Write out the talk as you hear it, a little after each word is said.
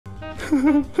Boys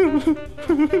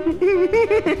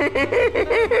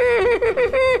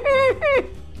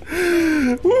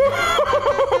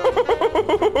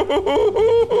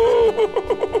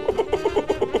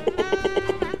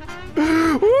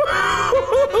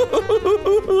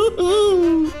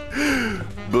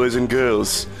and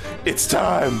girls, it's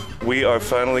time. We are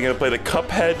finally gonna play the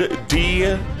Cuphead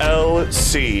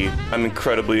D.L.C. I'm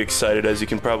incredibly excited, as you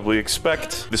can probably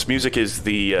expect. This music is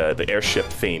the airship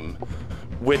theme,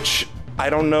 which I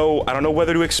don't know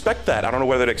whether to expect that. I don't know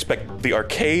whether to expect the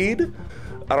arcade.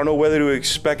 I don't know whether to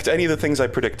expect any of the things I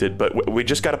predicted, but we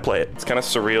just gotta play it. It's kind of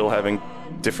surreal having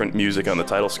different music on the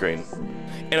title screen.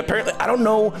 And apparently, I don't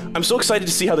know, I'm so excited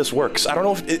to see how this works. I don't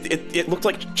know if it looked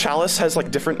like Chalice has like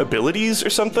different abilities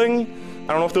or something. I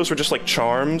don't know if those were just like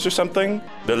charms or something.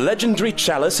 The legendary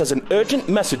Chalice has an urgent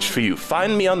message for you.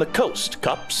 Find me on the coast,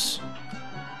 Cups.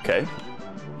 Okay.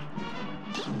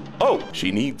 Oh,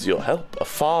 she needs your help. A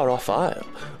far-off isle.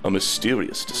 A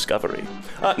mysterious discovery.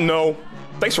 No.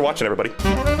 Thanks for watching, everybody.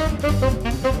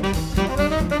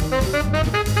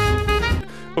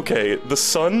 Okay, the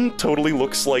sun totally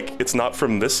looks like it's not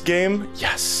from this game.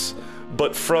 Yes.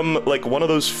 But from, like, one of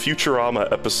those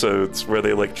Futurama episodes where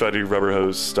they, like, try to do rubber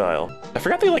hose style. I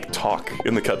forgot they, like, talk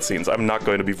in the cutscenes. I'm not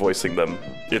going to be voicing them.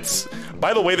 It's...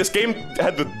 By the way, this game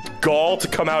had the gall to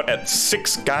come out at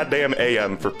 6 goddamn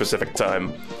a.m. for Pacific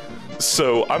time.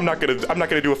 So I'm not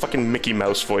gonna do a fucking Mickey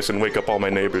Mouse voice and wake up all my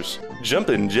neighbors.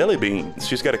 Jumpin' jelly beans.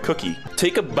 She's got a cookie.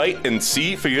 Take a bite and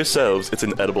see for yourselves. It's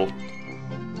an edible.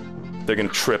 They're gonna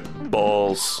trip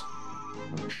balls.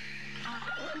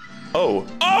 Oh.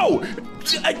 Oh!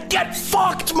 Get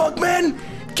fucked, Mugman!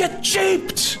 Get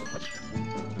japed!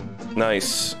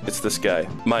 Nice. It's this guy.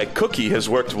 My cookie has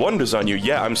worked wonders on you.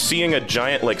 Yeah, I'm seeing a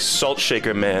giant, like, salt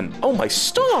shaker man. Oh, my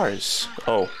stars!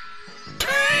 Oh.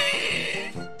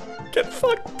 Get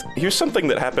fucked. Here's something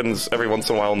that happens every once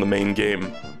in a while in the main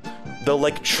game. They'll,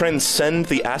 like, transcend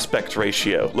the aspect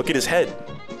ratio. Look at his head.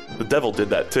 The devil did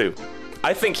that, too.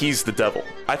 I think he's the devil.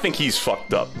 I think he's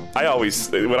fucked up.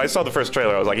 When I saw the first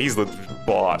trailer, I was like, he's the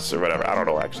boss or whatever. I don't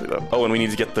know, actually, though. Oh, and we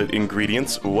need to get the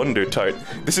ingredients. Wonder Tart.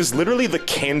 This is literally the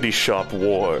candy shop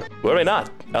war. Worry not.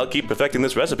 I'll keep perfecting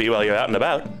this recipe while you're out and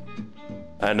about.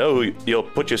 I know you'll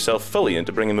put yourself fully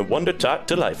into bringing the Wonder Tart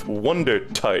to life. Wonder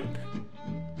Tart.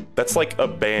 That's like a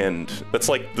band. That's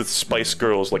like the Spice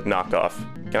Girls, like, knockoff.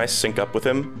 Can I sync up with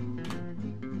him?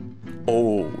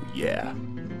 Oh, yeah.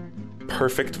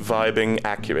 Perfect vibing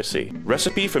accuracy.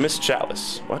 Recipe for Miss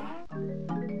Chalice. What?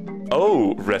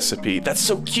 Oh, recipe. That's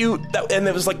so cute. And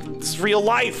it was like, it's real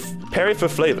life. Parry for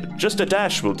flavor. Just a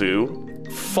dash will do.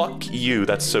 Fuck you.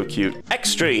 That's so cute.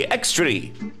 Extra, extra.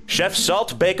 Chef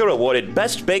Salt Baker awarded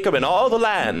best baker in all the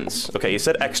lands. Okay, you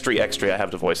said extra, extra. I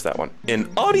have to voice that one. An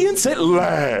audience at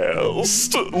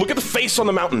last. Look at the face on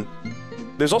the mountain.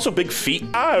 There's also big feet.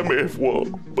 I may have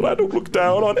won, but I don't look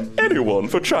down on anyone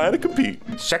for trying to compete.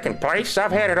 Second place?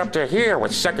 I've had it up to here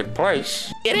with second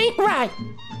place. It ain't right.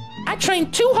 I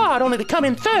trained too hard only to come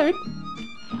in third.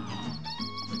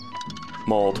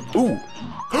 Mauled. Ooh.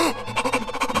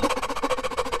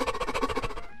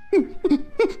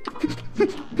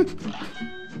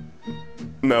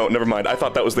 No, never mind. I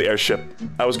thought that was the airship.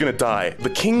 I was gonna die. The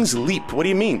King's Leap. What do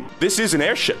you mean? This is an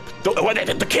airship.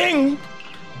 The King!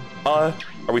 Are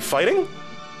we fighting?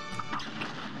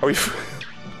 Are we...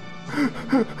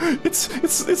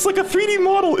 It's like a 3D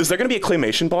model. Is there gonna be a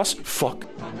claymation boss? Fuck.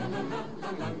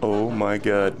 Oh my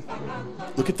god.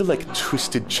 Look at the, like,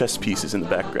 twisted chess pieces in the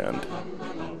background.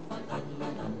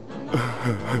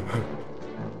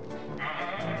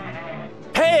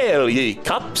 Hail, ye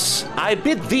cups! I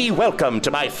bid thee welcome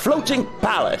to my floating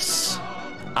palace.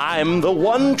 I'm the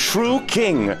one true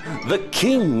king, the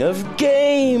king of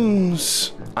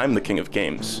games. I'm the king of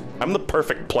games. I'm the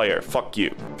perfect player. Fuck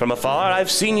you. From afar, I've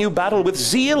seen you battle with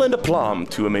zeal and aplomb.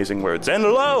 2 amazing words. And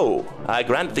lo, I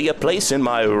grant thee a place in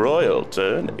my royal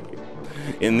tourney.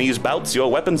 In these bouts, your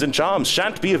weapons and charms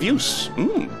shan't be of use.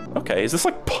 Okay, is this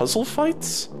like puzzle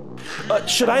fights?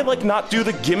 Should I, like, not do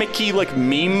the gimmicky, like,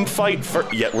 meme fight for—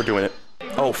 Yeah, we're doing it.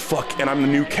 Oh, fuck, and I'm the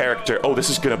new character. Oh, this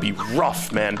is gonna be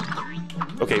rough, man.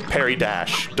 Okay, parry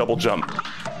dash, double jump.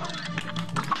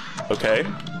 Okay,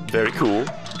 very cool.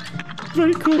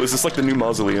 Very cool. Is this like the new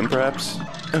mausoleum, perhaps?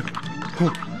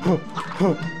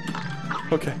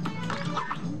 Okay.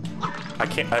 I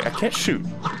can't shoot.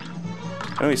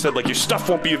 I know he said, like, your stuff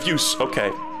won't be of use.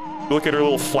 Okay. Look at her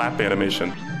little flap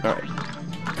animation. All right.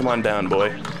 Come on down,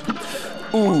 boy.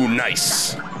 Ooh,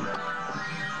 nice.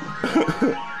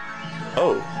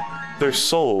 Oh, they're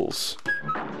souls.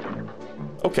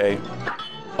 Okay.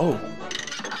 Oh.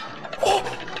 Oh.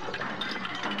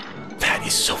 That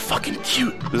is so fucking fucking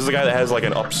cute. This is the guy that has like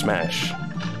an up smash.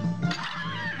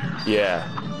 Yeah.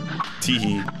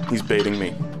 Teehee. He's baiting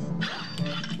me.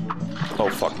 Oh,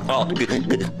 fuck. Oh.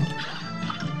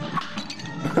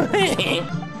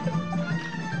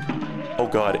 Oh,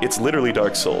 God. It's literally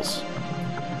Dark Souls.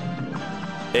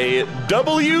 A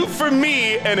W for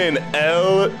me and an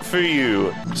L for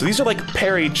you. So these are like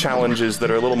parry challenges that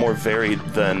are a little more varied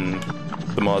than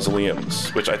the mausoleums,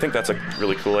 which I think that's a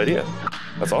really cool idea.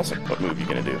 That's awesome. What move are you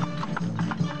gonna do?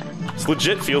 This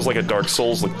legit feels like a Dark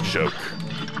Souls like joke,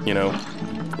 you know?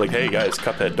 Like, hey guys,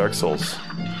 Cuphead, Dark Souls.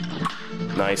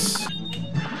 Nice.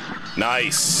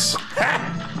 Nice!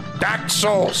 Ha! Dark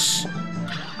Souls!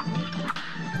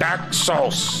 Dark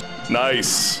Souls!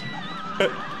 Nice!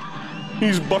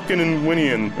 He's bucking and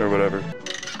whinnying, or whatever.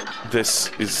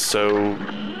 This is so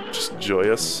just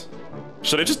joyous.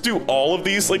 Should I just do all of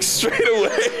these, like, straight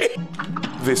away?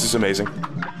 This is amazing.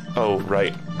 Oh,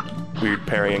 right. Weird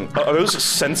parrying. Oh, are those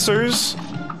sensors?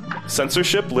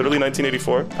 Censorship, literally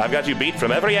 1984. I've got you beat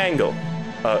from every angle.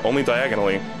 Only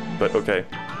diagonally, but okay.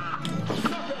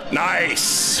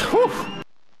 Nice! Whew.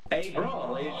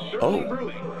 Oh.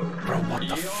 Bro, what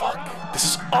the fuck? This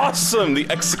is awesome! The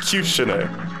Executioner.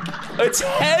 It's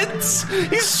heads!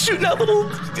 He's shooting out little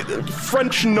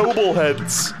French noble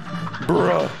heads.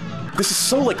 Bruh. This is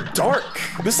so, like, dark.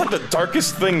 This is, like, the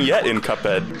darkest thing yet in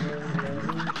Cuphead.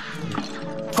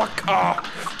 Fuck! Ah!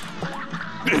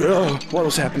 What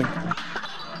was happening?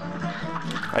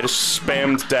 I just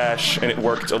spammed dash, and it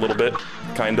worked a little bit.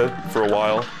 Kinda. For a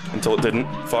while. Until it didn't.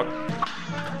 Fuck.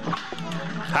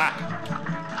 Ha!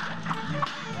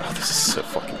 Oh, this is so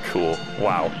fucking cool.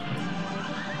 Wow.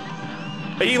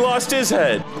 He lost his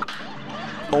head!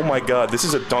 Oh my god, this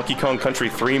is a Donkey Kong Country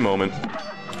 3 moment.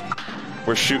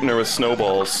 We're shooting her with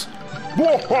snowballs.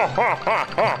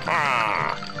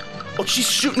 Oh, she's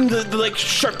shooting the like,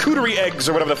 charcuterie eggs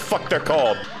or whatever the fuck they're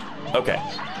called. Okay.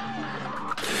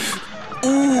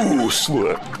 Ooh,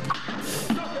 slip.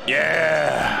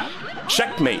 Yeah!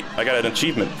 Checkmate! I got an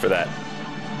achievement for that.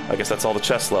 I guess that's all the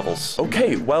chess levels.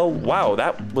 Okay, well, wow,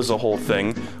 that was a whole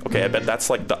thing. Okay, I bet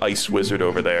that's like the ice wizard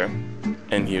over there.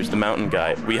 And here's the mountain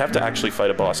guy. We have to actually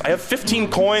fight a boss. I have 15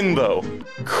 coin, though.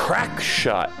 Crack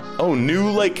shot. Oh, new,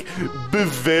 like,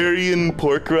 Bavarian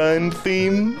pork rind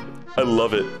theme? I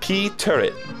love it. P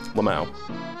turret. Lamau.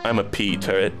 I'm a P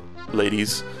turret,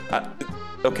 ladies.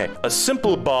 Okay, a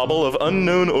simple bauble of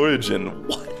unknown origin.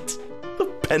 What? The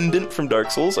pendant from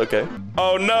Dark Souls? Okay.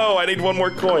 Oh no, I need one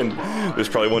more coin. There's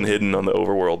probably one hidden on the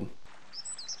overworld.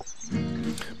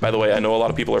 By the way, I know a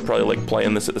lot of people are probably like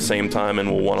playing this at the same time and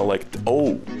will want to like,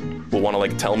 will want to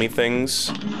like tell me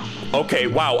things. Okay,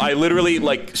 wow, I literally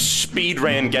like speed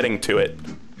ran getting to it.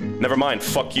 Never mind,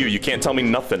 fuck you, you can't tell me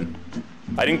nothing.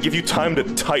 I didn't give you time to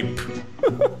type.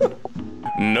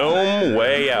 Gnome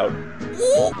way out.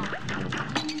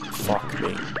 Fuck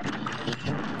me.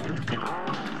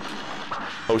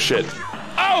 Oh shit.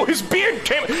 Oh, his beard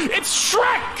came, it's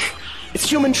Shrek! It's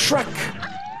human Shrek.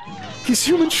 He's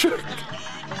human Shrek.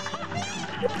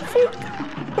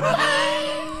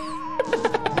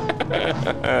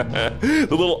 The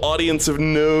little audience of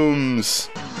gnomes.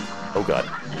 Oh god.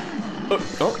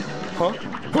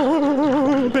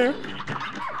 Huh? Bear?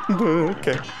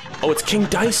 Okay. Oh, it's King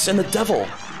Dice and the Devil.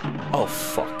 Oh,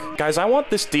 fuck. Guys, I want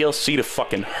this DLC to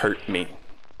fucking hurt me.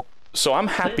 So I'm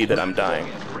happy that I'm dying.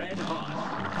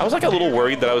 I was like a little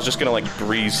worried that I was just gonna like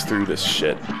breeze through this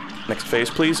shit. Next phase,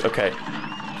 please. Okay.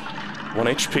 1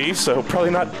 HP, so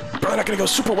probably not gonna go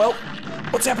super well.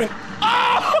 What's happening?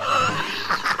 Oh!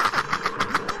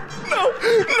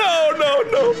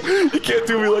 No! You can't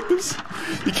do me like this.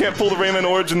 You can't pull the Rayman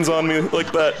Origins on me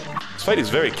like that. This fight is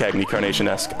very Cagney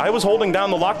Carnation-esque. I was holding down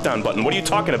the lockdown button. What are you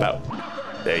talking about?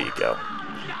 There you go.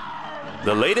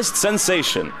 The latest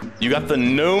sensation. You got the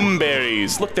gnome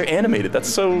berries. Look, they're animated. That's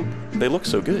so... They look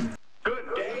so good.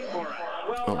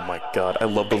 Oh my god, I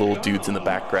love the little dudes in the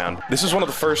background. This is one of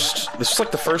the first... This is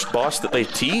like the first boss that they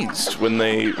teased when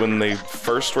they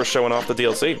first were showing off the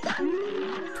DLC.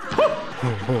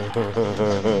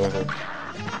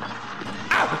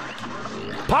 Ow!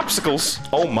 Popsicles!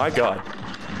 Oh my god.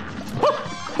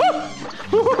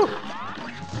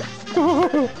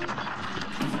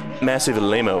 Massive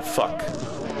lame-o, fuck.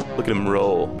 Look at him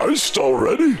roll. Iced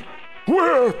already?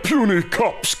 Where puny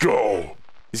cops go?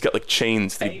 He's got like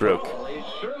chains that he broke.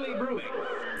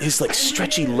 His like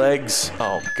stretchy legs.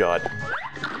 Oh god.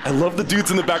 I love the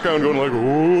dudes in the background going like,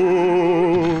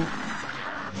 whoa.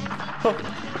 Oh.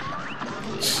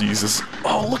 Jesus.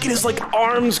 Oh, look at his like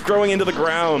arms growing into the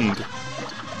ground.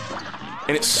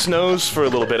 And it snows for a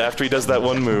little bit after he does that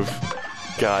one move.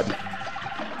 God.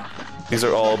 These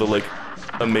are all the like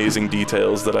amazing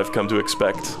details that I've come to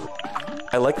expect.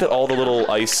 I like that all the little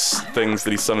ice things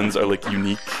that he summons are, like,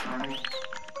 unique.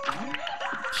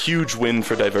 Huge win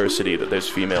for diversity that there's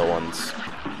female ones.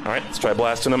 Alright, let's try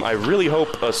blasting him. I really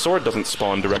hope a sword doesn't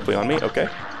spawn directly on me. Okay.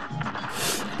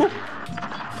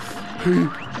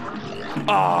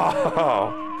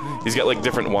 Oh! He's got, like,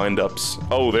 different wind-ups.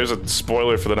 Oh, there's a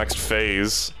spoiler for the next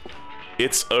phase.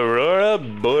 It's Aurora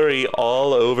Boreal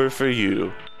all over for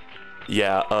you.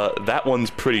 Yeah, that one's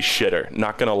pretty shitter,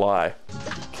 not gonna lie.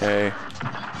 Okay.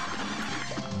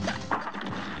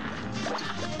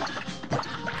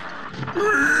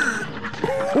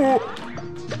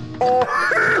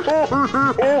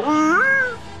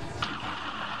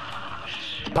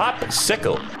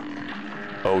 Popsicle.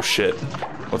 Oh shit.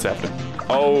 What's happening?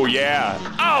 Oh yeah.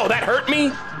 Oh, that hurt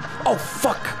me? Oh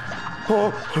fuck.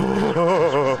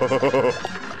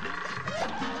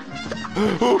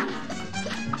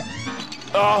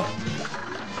 Oh.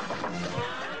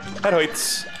 That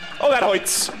hurts. Oh, that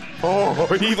hurts. Oh,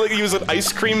 he was an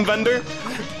ice cream vendor?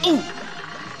 Ooh.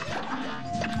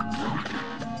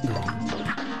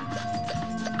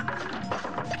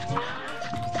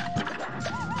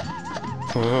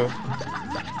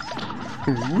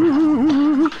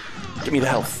 Give me the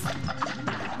health.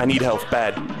 I need health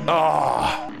bad.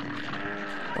 Ah. Oh.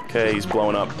 Okay, he's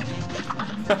blowing up.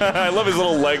 I love his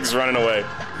little legs running away.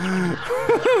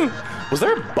 Was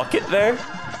there a bucket there?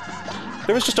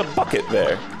 There was just a bucket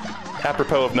there.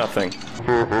 Apropos of nothing.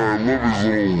 I love his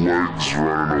little legs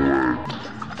running away.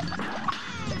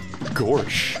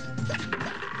 Gorsh.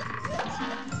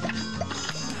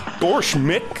 Gorsh,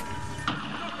 Mick.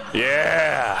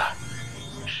 Yeah.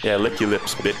 Yeah, lick your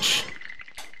lips, bitch.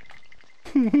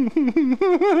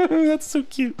 That's so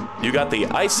cute. You got the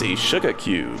icy sugar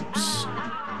cubes.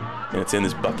 And it's in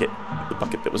this bucket. The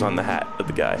bucket that was on the hat of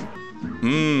the guy.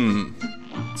 Mmm.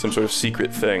 Some sort of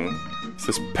secret thing. Is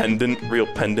this pendant real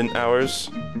pendant ours?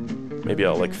 Maybe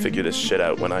I'll, like, figure this shit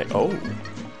out when I... Oh.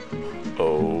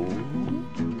 Oh.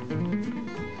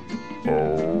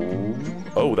 Oh.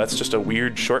 Oh, that's just a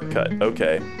weird shortcut.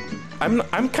 Okay.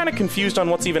 I'm kind of confused on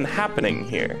what's even happening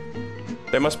here.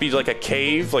 There must be, like, a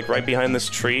cave, like, right behind this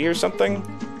tree or something?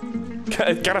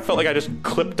 It kind of felt like I just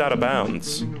clipped out of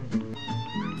bounds.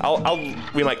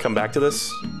 We might come back to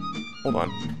this. Hold on.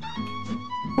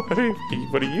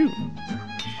 What are you?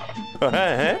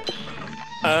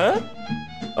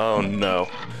 Oh no.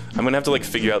 I'm gonna have to, like,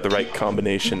 figure out the right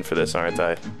combination for this, aren't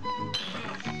I?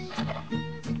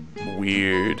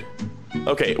 Weird.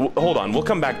 Okay, hold on. We'll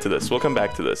come back to this. We'll come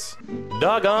back to this.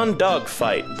 Doggone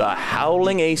Dogfight, the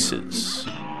Howling Aces.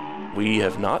 We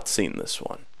have not seen this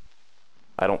one.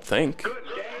 I don't think.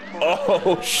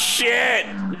 Oh, shit!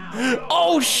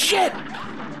 Oh, shit!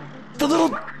 The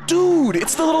little dude!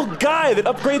 It's the little guy that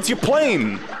upgrades your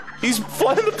plane! He's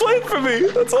flying the plane for me!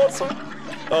 That's awesome!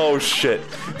 Oh, shit.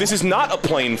 This is not a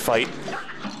plane fight.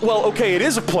 Well, okay, it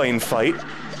is a plane fight.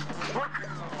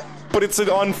 But it's an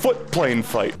on-foot plane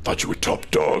fight. Thought you were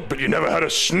top dog, but you never had a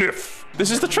sniff.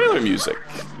 This is the trailer music.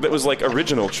 That was, like,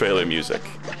 original trailer music.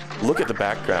 Look at the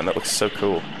background. That looks so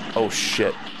cool. Oh,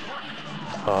 shit.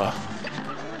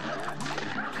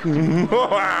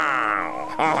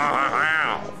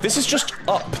 This is just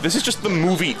Up. This is just the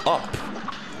movie Up.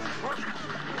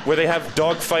 Where they have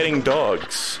dog fighting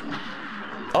dogs.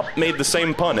 Up made the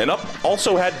same pun, and Up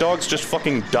also had dogs just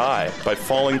fucking die by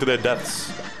falling to their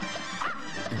deaths.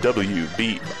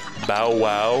 WB. Bow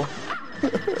wow.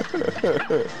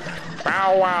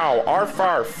 Bow wow, arf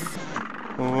arf.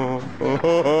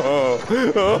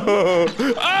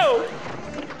 Oh!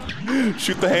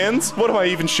 Shoot the hands? What am I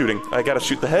even shooting? I gotta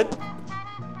shoot the head?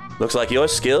 Looks like your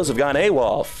skills have gone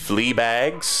AWOL, flea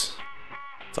bags.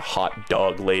 It's a hot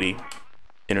dog lady.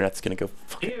 Internet's gonna go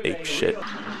fucking ape shit.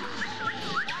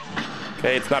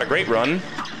 Okay, it's not a great run.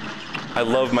 I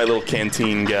love my little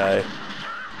canteen guy.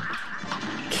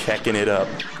 Kecking it up.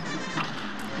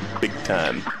 Big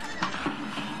time.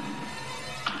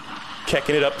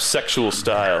 Kecking it up sexual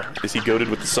style. Is he goated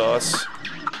with the sauce?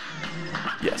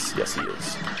 Yes, yes he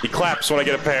is. He claps when I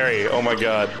get a parry. Oh my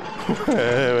god. What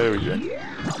are we doing?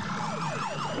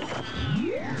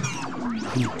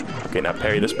 Okay, now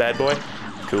parry this bad boy.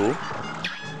 Cool.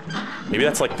 Maybe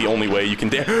that's like the only way you can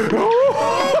dance.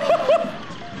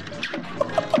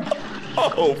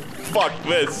 Oh, fuck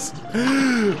this.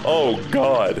 Oh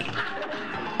god.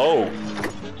 Oh.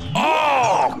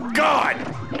 Oh god!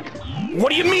 What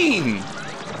do you mean?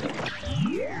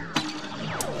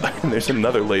 There's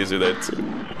another laser there too.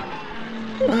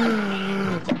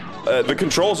 The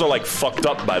controls are like fucked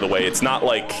up, by the way. It's not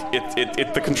like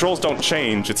the controls don't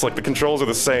change. It's like the controls are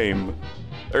the same.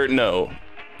 Or no.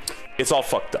 It's all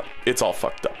fucked up. It's all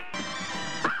fucked up.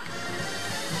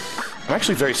 I'm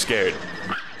actually very scared.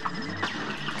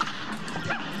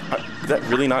 Did that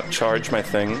really not charge my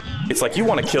thing? It's like you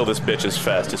want to kill this bitch as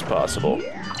fast as possible.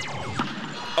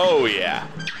 Oh yeah,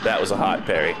 that was a hot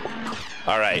parry.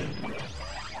 All right,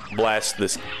 blast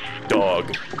this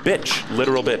dog. Bitch,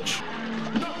 literal bitch.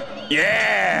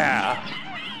 Yeah!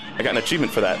 I got an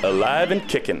achievement for that. Alive and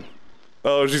kicking.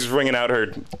 Oh, she's wringing out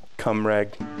her cum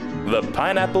rag. The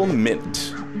pineapple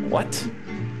mint. What?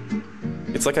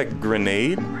 It's like a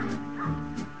grenade?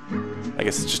 I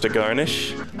guess it's just a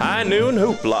garnish. High noon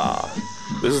hoopla.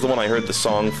 This is the one I heard the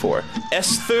song for.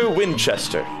 Esther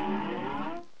Winchester.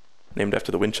 Named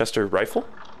after the Winchester rifle?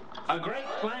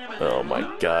 Oh my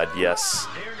god, yes.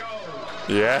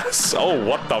 Yes. Oh,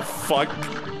 what the fuck?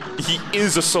 He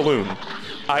is a saloon.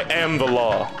 I am the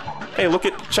law. Hey, look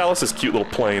at Chalice's cute little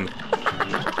plane.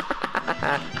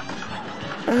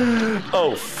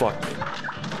 Oh, fuck.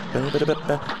 Oh,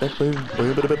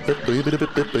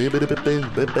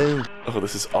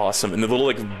 this is awesome. And the little,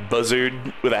 like, buzzard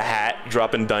with a hat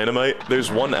dropping dynamite. There's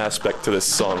one aspect to this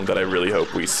song that I really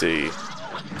hope we see.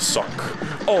 Suck.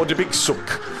 Oh, the big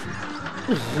suck.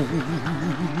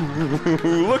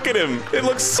 Look at him. It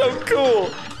looks so cool.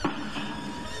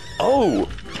 Oh,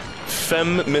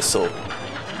 femme missile.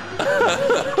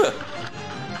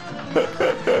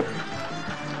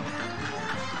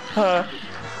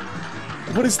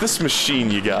 What is this machine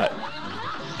you got?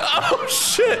 Oh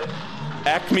shit!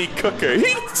 Acme cooker. He's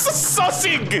a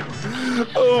sussing!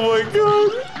 Oh my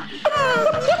god.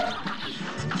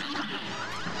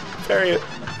 Parry it.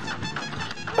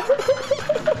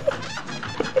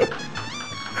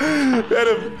 Get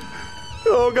him.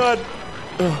 Oh god.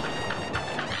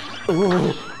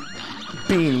 Oh.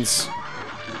 Beans.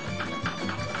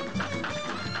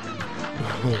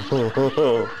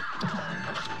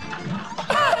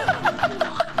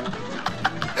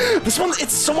 This one,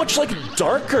 it's so much like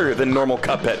darker than normal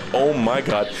Cuphead. Oh my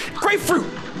god. Grapefruit!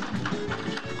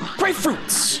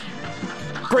 Grapefruits!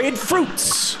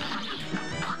 Grapefruits!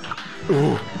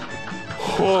 Ooh.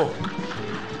 Oh.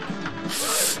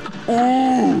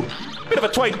 Ooh! Bit of a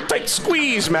tight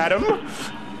squeeze, madam.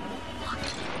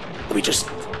 Let me just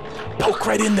poke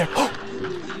right in there. Oh.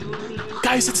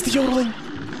 Guys, it's the yodeling.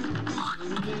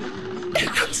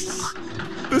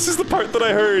 This is the part that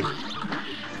I heard.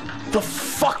 The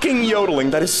fucking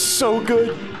yodeling. That is so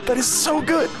good. That is so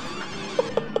good.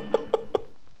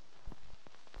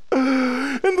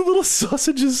 And the little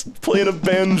sausages playing a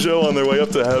banjo on their way up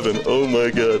to heaven. Oh my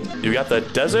god. You got the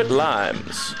desert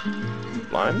limes.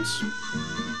 Limes?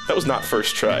 That was not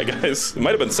first try, guys. It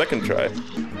might have been second try.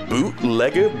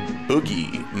 Bootlegger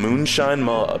Boogie. Moonshine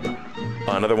Mob.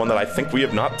 Another one that I think we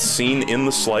have not seen in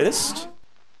the slightest.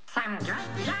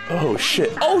 Oh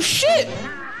shit. Oh shit!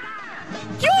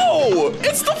 Yo!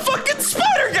 It's the fucking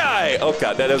spider guy! Oh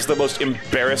god, that is the most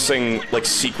embarrassing, like,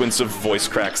 sequence of voice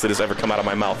cracks that has ever come out of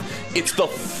my mouth. It's the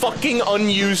fucking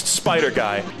unused spider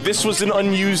guy. This was an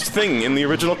unused thing in the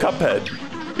original Cuphead.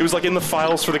 It was like in the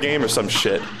files for the game or some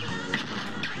shit.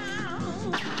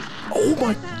 Oh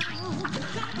my...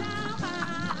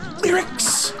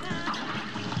 Lyrics!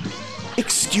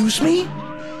 Excuse me?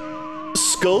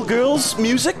 Skullgirls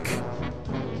music?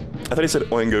 I thought he said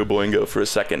oingo boingo for a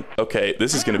second. Okay,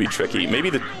 this is gonna be tricky. Maybe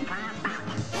the...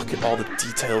 Look at all the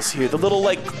details here. The little,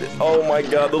 like... Oh my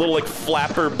god, the little, like,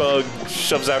 flapper bug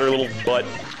shoves out her little butt.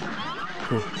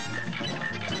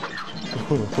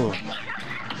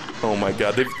 Oh my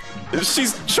god,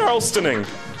 she's Charlestoning!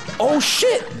 Oh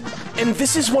shit! And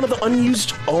this is one of the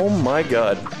unused... Oh my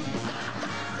god.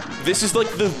 This is like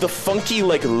the funky,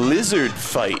 like, lizard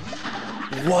fight.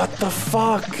 What the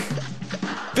fuck?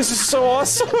 This is so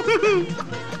awesome!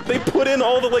 They put in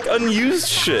all the, like, unused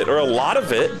shit, or a lot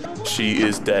of it. She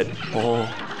is dead. Oh.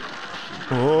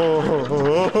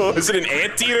 Oh. Is it an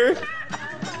anteater?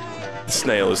 The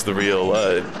snail is the real,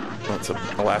 it's an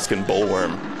Alaskan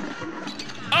bullworm.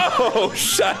 Oh,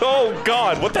 shit! Oh,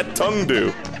 God! What'd that tongue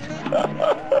do?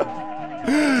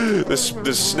 This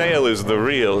snail is the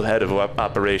real head of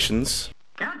operations.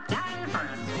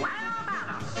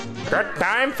 Good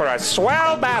time for a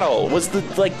swell battle! Was the,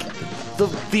 like,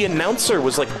 the announcer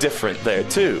was, like, different there,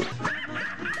 too.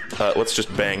 Let's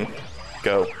just bang.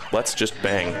 Go. Let's just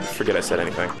bang. Forget I said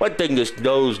anything. One thing this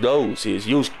knows is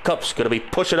used cups gonna be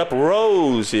pushing up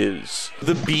roses.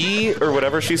 The bee, or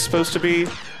whatever she's supposed to be,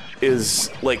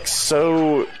 is, like,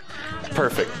 so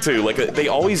perfect, too. Like, they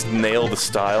always nail the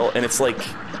style, and it's, like...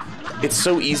 It's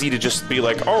so easy to just be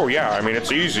like, oh yeah, I mean,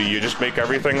 it's easy. You just make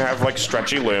everything have, like,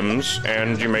 stretchy limbs,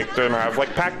 and you make them have,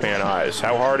 like, Pac-Man eyes.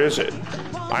 How hard is it?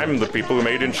 I'm the people who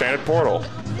made Enchanted Portal.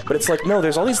 But it's like, no,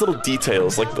 there's all these little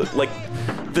details, like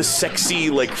the sexy,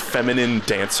 like, feminine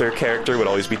dancer character would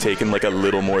always be taken, like, a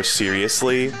little more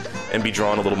seriously and be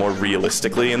drawn a little more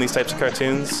realistically in these types of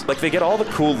cartoons. Like, they get all the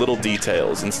cool little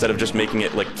details instead of just making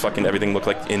it, like, fucking everything look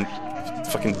like in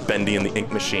fucking Bendy and the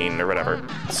Ink Machine or whatever.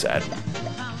 Sad.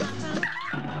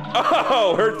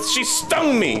 Oh, she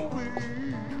stung me!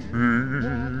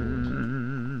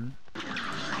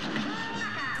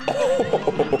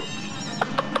 Oh.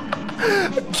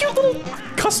 A cute little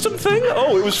custom thing?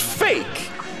 Oh, it was fake.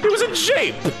 It was a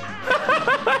jape.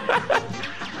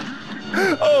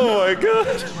 Oh my god.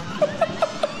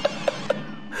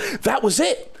 That was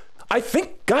it. I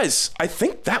think, guys,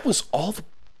 that was all the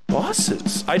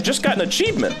bosses. I just got an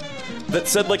achievement that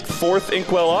said, like, 4th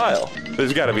Inkwell Isle.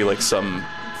 There's gotta be, like, some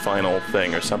final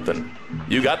thing or something.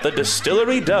 You got the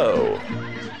distillery dough.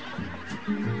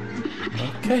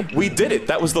 Okay, we did it.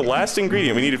 That was the last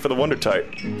ingredient we needed for the Wonder Tart.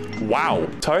 Wow,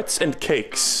 tarts and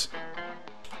cakes.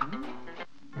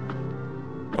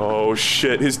 Oh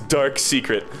shit, his dark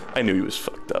secret. I knew he was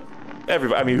fucked up.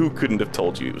 Everybody, I mean, who couldn't have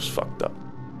told you he was fucked up?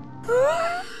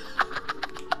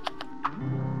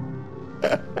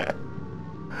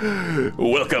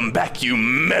 Welcome back, you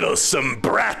meddlesome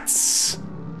brats!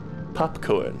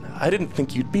 Popcorn, I didn't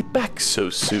think you'd be back so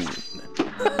soon.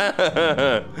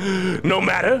 No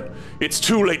matter, it's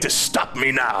too late to stop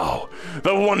me now.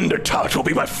 The Wonder Tart will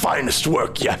be my finest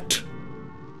work yet.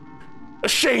 A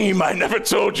shame I never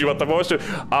told you about the voice of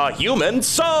a human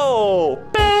soul.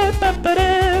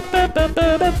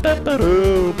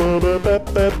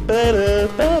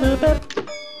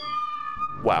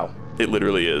 Wow, it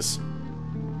literally is.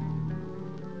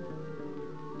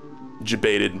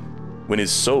 Debated. When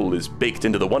his soul is baked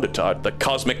into the Wonder Tart, the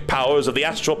cosmic powers of the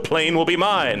astral plane will be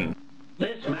mine.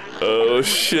 Oh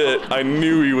shit, I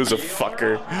knew he was a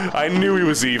fucker. I knew he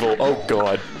was evil. Oh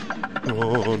god.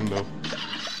 Oh no.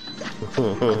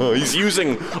 He's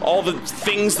using all the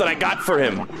things that I got for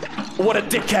him. What a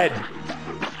dickhead.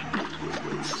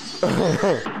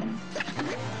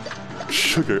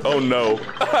 Sugar. Oh no.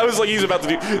 I was like, he's about to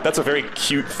do... That's a very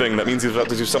cute thing. That means he's about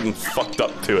to do something fucked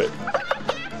up to it.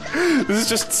 This is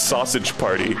just sausage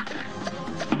party.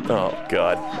 Oh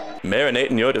god. Marinate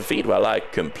in your defeat while I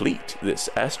complete this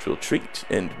astral treat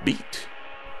and beat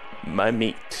my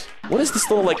meat. What is this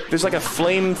little, like, there's like a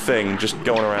flame thing just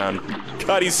going around.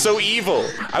 God, he's so evil.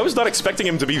 I was not expecting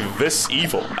him to be this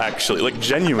evil, actually, like,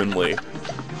 genuinely.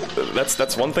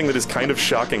 That's one thing that is kind of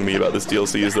shocking me about this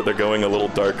DLC, is that they're going a little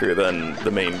darker than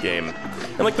the main game.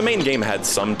 And, like, the main game had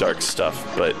some dark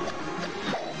stuff, but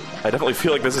I definitely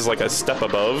feel like this is, like, a step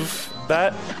above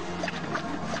that.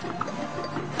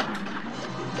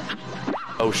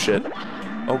 Oh, shit.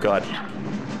 Oh, God.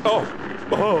 Oh!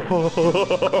 Oh!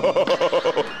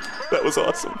 That was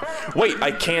awesome. Wait,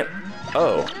 I can't...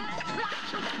 Oh.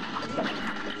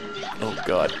 Oh,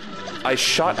 God. I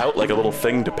shot out like a little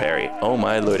thing to parry. Oh,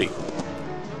 my lordy.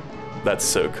 That's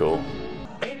so cool.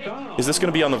 Is this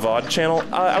gonna be on the VOD channel?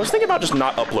 I was thinking about just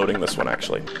not uploading this one,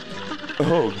 actually.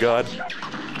 Oh, God.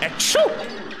 Achoo!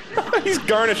 He's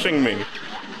garnishing me.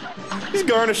 He's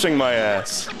garnishing my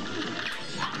ass.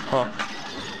 Huh.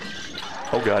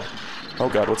 Oh, God. Oh,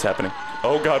 God, what's happening?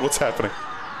 Oh, God, what's happening?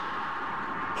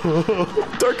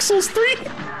 Dark Souls 3?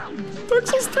 Dark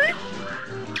Souls 3?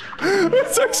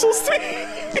 It's Dark Souls 3!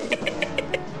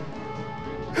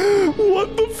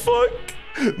 What the fuck?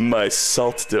 My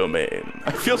salt domain.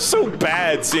 I feel so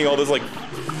bad seeing all this, like,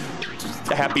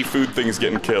 happy food things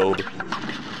getting killed.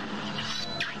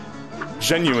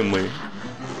 Genuinely.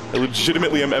 I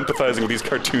legitimately am empathizing with these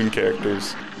cartoon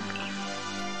characters.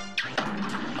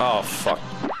 Oh, fuck.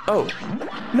 Oh.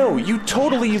 No, you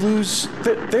totally lose...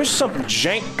 There's some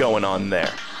jank going on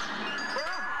there.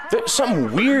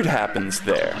 Something weird happens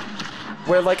there.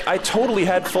 Where, like, I totally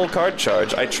had full card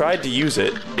charge. I tried to use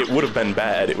it. It would have been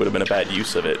bad. It would have been a bad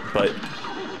use of it, but...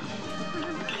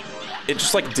 It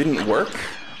just, like, didn't work.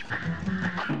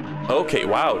 Okay,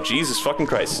 wow. Jesus fucking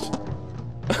Christ.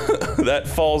 That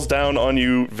falls down on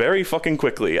you very fucking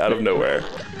quickly, out of nowhere.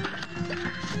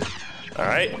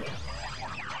 Alright.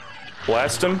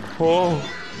 Blast him. Oh.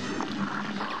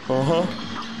 Uh-huh.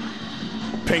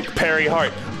 Pink parry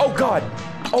heart. Oh, God.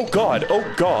 Oh, God. Oh,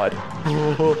 God.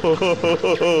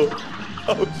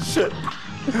 Oh, shit.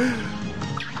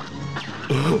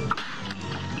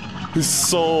 His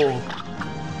soul.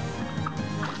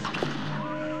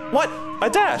 What? I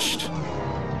dashed.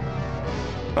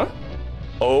 Huh?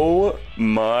 Oh,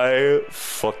 my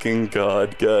fucking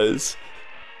God, guys.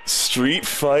 Street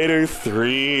Fighter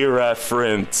 3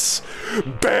 reference.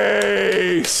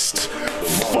 Based!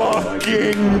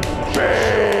 Fucking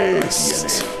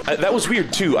based! That was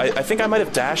weird too. I think I might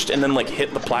have dashed and then like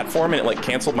hit the platform and it like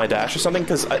canceled my dash or something,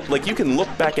 because like you can look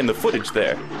back in the footage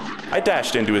there. I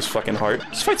dashed into his fucking heart.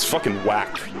 This fight's fucking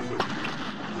whack.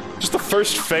 Just the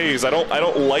first phase, I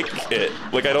don't like it.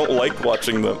 Like, I don't like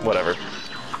watching the whatever.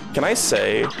 Can I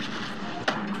say,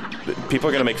 people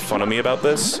are gonna make fun of me about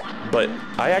this, but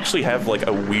I actually have like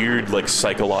a weird like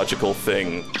psychological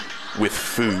thing with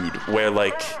food where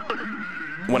like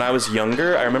when I was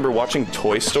younger, I remember watching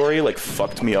Toy Story like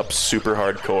fucked me up super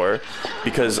hardcore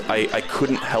because I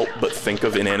couldn't help but think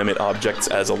of inanimate objects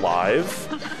as alive.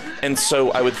 And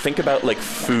so I would think about like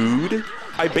food.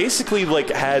 I basically like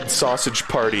had Sausage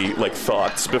Party like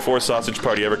thoughts before Sausage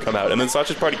Party ever come out, and then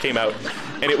Sausage Party came out,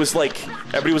 and it was like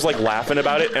everybody was like laughing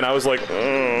about it, and I was like,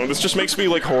 this just makes me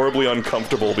like horribly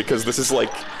uncomfortable because this is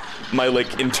like my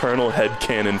like internal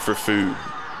headcanon for food,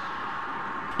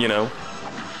 you know?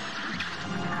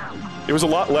 It was a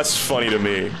lot less funny to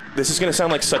me. This is gonna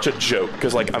sound like such a joke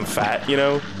because like I'm fat, you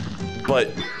know,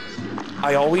 but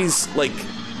I always like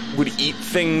would eat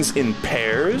things in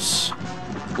pairs.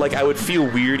 Like, I would feel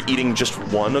weird eating just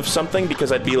one of something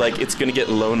because I'd be like, it's gonna get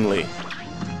lonely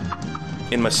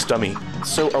in my stomach.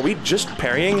 So, are we just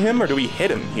parrying him or do we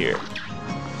hit him here?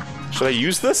 Should I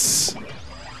use this?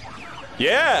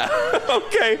 Yeah!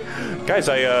 Okay. Guys,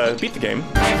 I beat the game.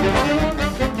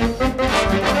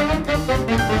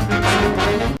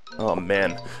 Oh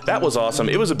man, that was awesome.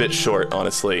 It was a bit short,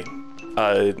 honestly.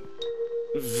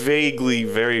 Vaguely,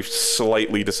 very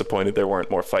slightly disappointed there weren't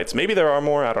more fights. Maybe there are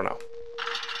more, I don't know.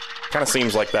 Kinda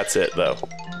seems like that's it, though.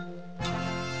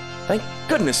 Thank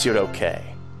goodness you're okay.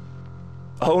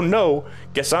 Oh no,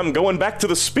 guess I'm going back to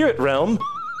the spirit realm.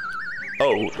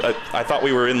 Oh, I thought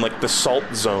we were in, like, the salt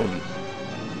zone.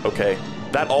 Okay,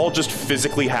 that all just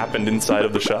physically happened inside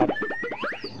of the shop.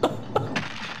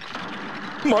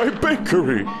 My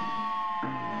bakery!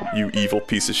 You evil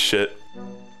piece of shit.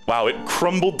 Wow, it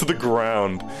crumbled to the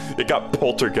ground. It got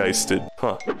poltergeisted.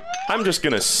 Huh. I'm just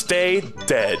gonna stay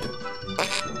dead.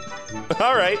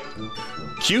 Alright.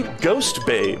 Cute ghost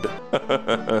babe.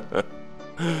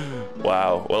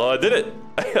 Wow. Well, I did it.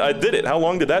 I did it. How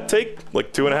long did that take?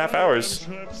 Like 2.5 hours.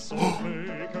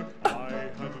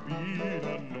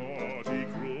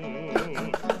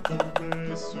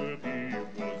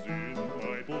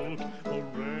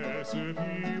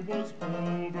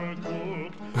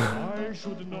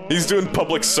 He's doing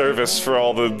public service for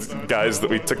all the guys that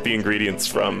we took the ingredients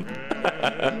from.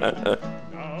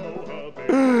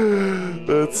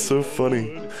 That's so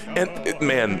funny. And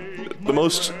man, the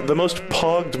most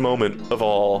pogged moment of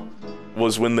all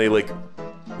was when they like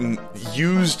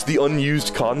used the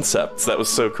unused concepts. That was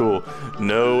so cool.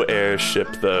 No airship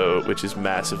though, which is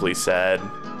massively sad.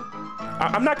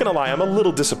 I'm not gonna lie, I'm a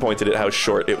little disappointed at how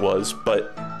short it was,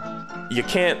 but you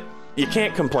can't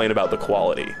complain about the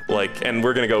quality. Like, and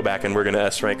we're gonna go back and we're gonna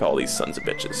S rank all these sons of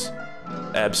bitches.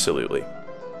 Absolutely.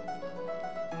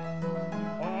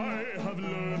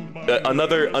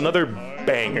 Another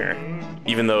banger,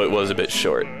 even though it was a bit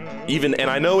short. And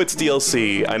I know it's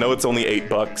DLC, I know it's only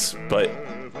 $8, but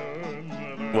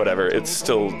whatever, it's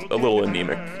still a little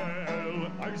anemic.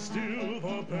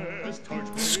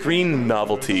 Screen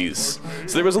novelties.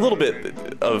 So there was a little bit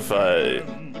of,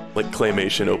 like,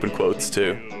 claymation, open quotes,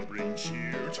 too.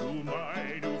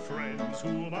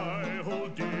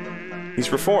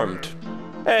 He's reformed.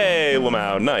 Hey,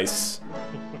 Lamau, nice.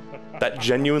 That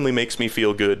genuinely makes me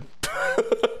feel good.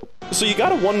 So you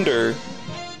gotta wonder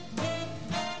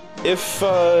if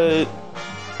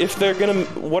they're gonna,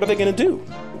 what are they gonna do?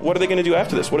 What are they gonna do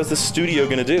after this? What is the studio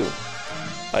gonna do?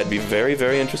 I'd be very,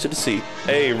 very interested to see.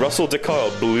 Hey, Russell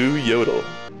DeCarl, Blue Yodel.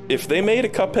 If they made a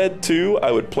Cuphead 2, I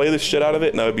would play the shit out of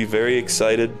it and I would be very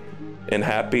excited and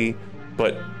happy,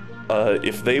 but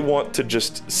if they want to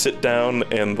just sit down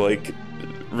and like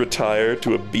retire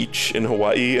to a beach in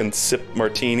Hawaii and sip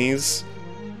martinis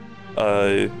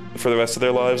for the rest of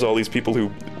their lives, all these people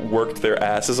who worked their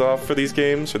asses off for these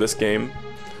games, for this game,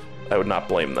 I would not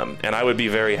blame them. And I would be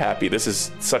very happy. This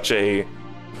is such a...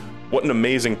 what an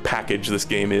amazing package this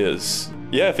game is.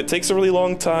 Yeah, if it takes a really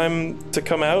long time to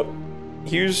come out,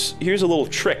 here's a little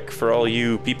trick for all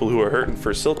you people who are hurting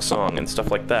for Silksong and stuff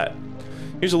like that.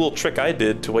 Here's a little trick I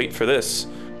did to wait for this.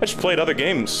 I just played other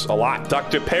games a lot.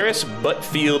 Dr. Paris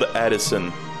Buttfield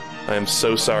Addison. I am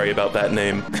so sorry about that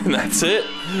name. And that's it.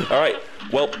 Alright,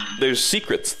 well, there's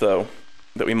secrets, though,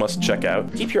 that we must check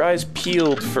out. Keep your eyes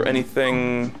peeled for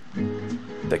anything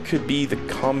that could be the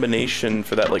combination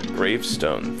for that, like,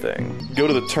 gravestone thing. Go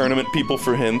to the tournament people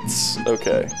for hints.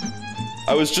 Okay.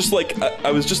 I was just like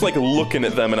looking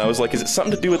at them and I was like, is it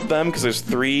something to do with them? Because there's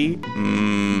 3.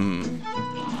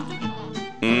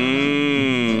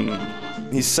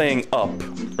 He's saying up,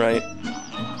 right?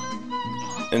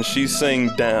 And she's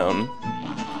saying down.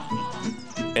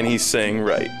 And he's saying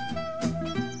right.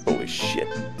 Holy shit.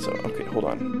 So, okay, hold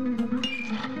on.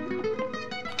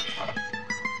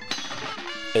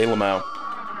 Hey, Lamau.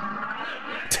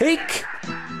 Take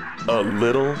a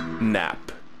little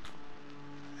nap.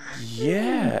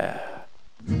 Yeah.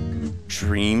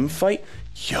 Dream fight?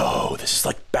 Yo, this is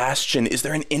like Bastion. Is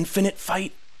there an infinite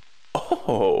fight?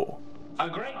 Oh.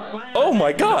 Oh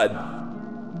my god.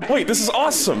 Wait, this is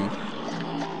awesome.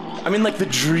 I'm in like the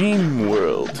dream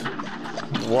world.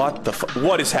 What the fu-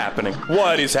 What is happening?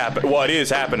 What is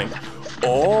happening?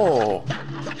 Oh.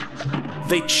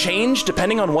 They change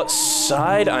depending on what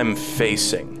side I'm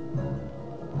facing.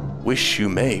 Wish you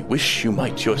may, wish you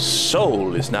might, your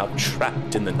soul is now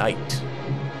trapped in the night.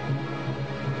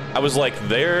 I was like,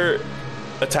 their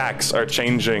attacks are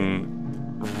changing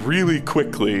really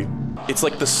quickly. It's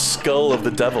like the skull of the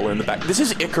devil in the back. This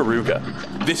is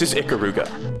Ikaruga. This is Ikaruga.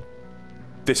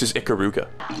 This is Ikaruga.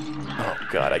 Oh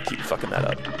god, I keep fucking that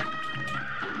up.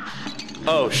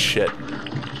 Oh shit.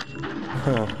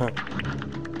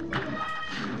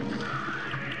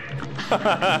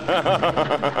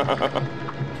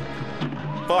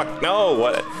 Fuck, no,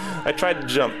 what? I tried to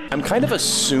jump. I'm kind of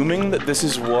assuming that this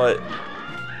is what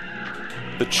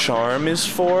the charm is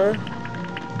for.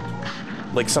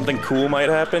 Like something cool might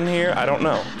happen here. I don't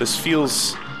know. This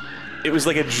feels... It was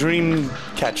like a dream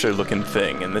catcher looking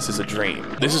thing, and this is a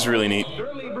dream. This is really neat.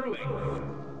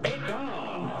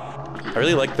 I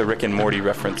really like the Rick and Morty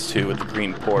reference too with the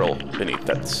green portal beneath.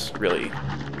 That's really...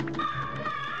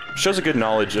 shows a good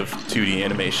knowledge of 2D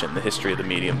animation, the history of the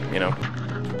medium, you know?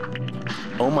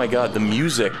 Oh my god, the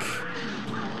music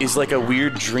is like a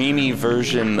weird dreamy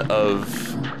version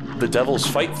of the Devil's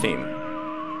Fight theme.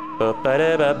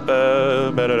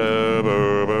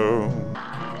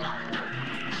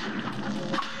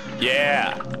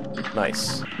 Yeah!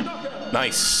 Nice.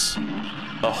 Nice.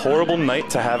 A horrible night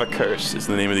to have a curse is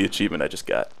the name of the achievement I just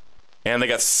got. And they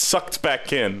got sucked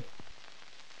back in.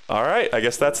 Alright, I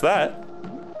guess that's that.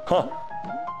 Huh.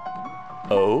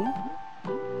 Oh?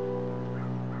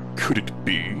 Could it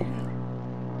be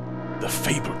the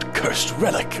fabled cursed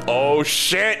relic? Oh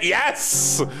shit,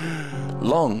 yes!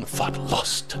 Long thought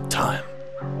lost to time,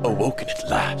 awoken at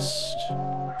last.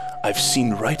 I've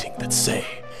seen writings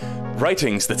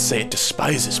that say it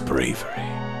despises bravery.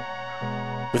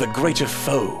 With a greater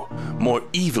foe, more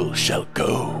evil shall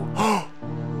go.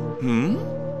 Hmm?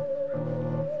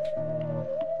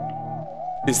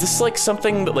 Is this like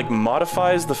something that like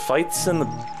modifies the fights in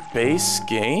the base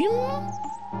game?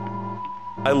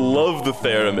 I love the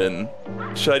theremin.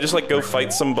 Should I just like go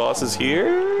fight some bosses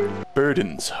here?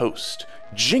 Burden's host.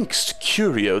 Jinxed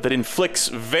curio that inflicts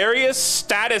various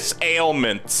status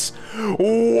ailments.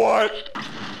 What?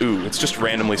 Ooh, it's just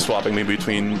randomly swapping me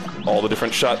between all the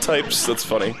different shot types. That's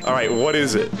funny. All right, what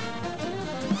is it?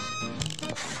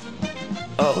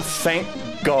 Oh, thank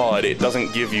God it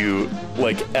doesn't give you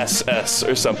like SS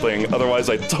or something. Otherwise,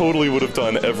 I totally would have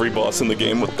done every boss in the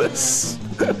game with this.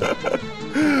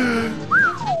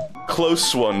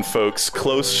 Close one, folks.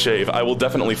 Close shave. I will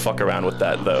definitely fuck around with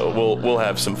that, though. We'll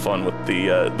have some fun with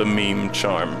the meme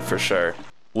charm for sure.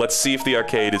 Let's see if the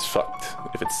arcade is fucked.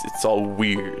 If it's all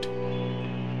weird.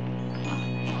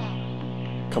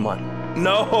 Come on.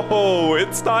 No,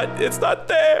 it's not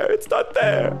there. It's not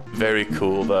there. Very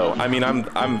cool, though. I mean,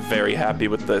 I'm very happy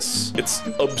with this. It's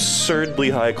absurdly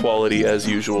high quality as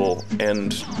usual,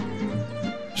 and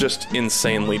just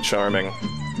insanely charming.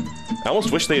 I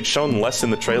almost wish they had shown less in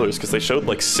the trailers, because they showed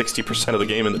like 60% of the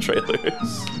game in the trailers.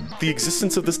 The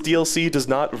existence of this DLC does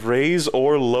not raise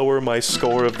or lower my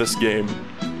score of this game.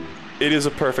 It is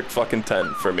a perfect fucking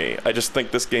 10 for me. I just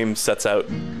think this game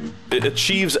it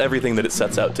achieves everything that it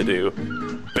sets out to do,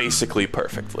 basically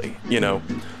perfectly, you know?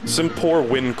 Some poor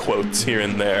win quotes here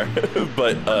and there,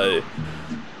 but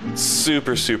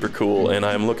super, super cool, and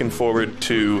I'm looking forward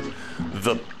to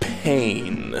the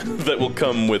pain that will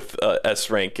come with S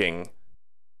ranking.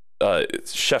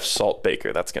 Chef Salt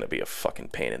Baker, that's gonna be a fucking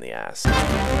pain in the ass.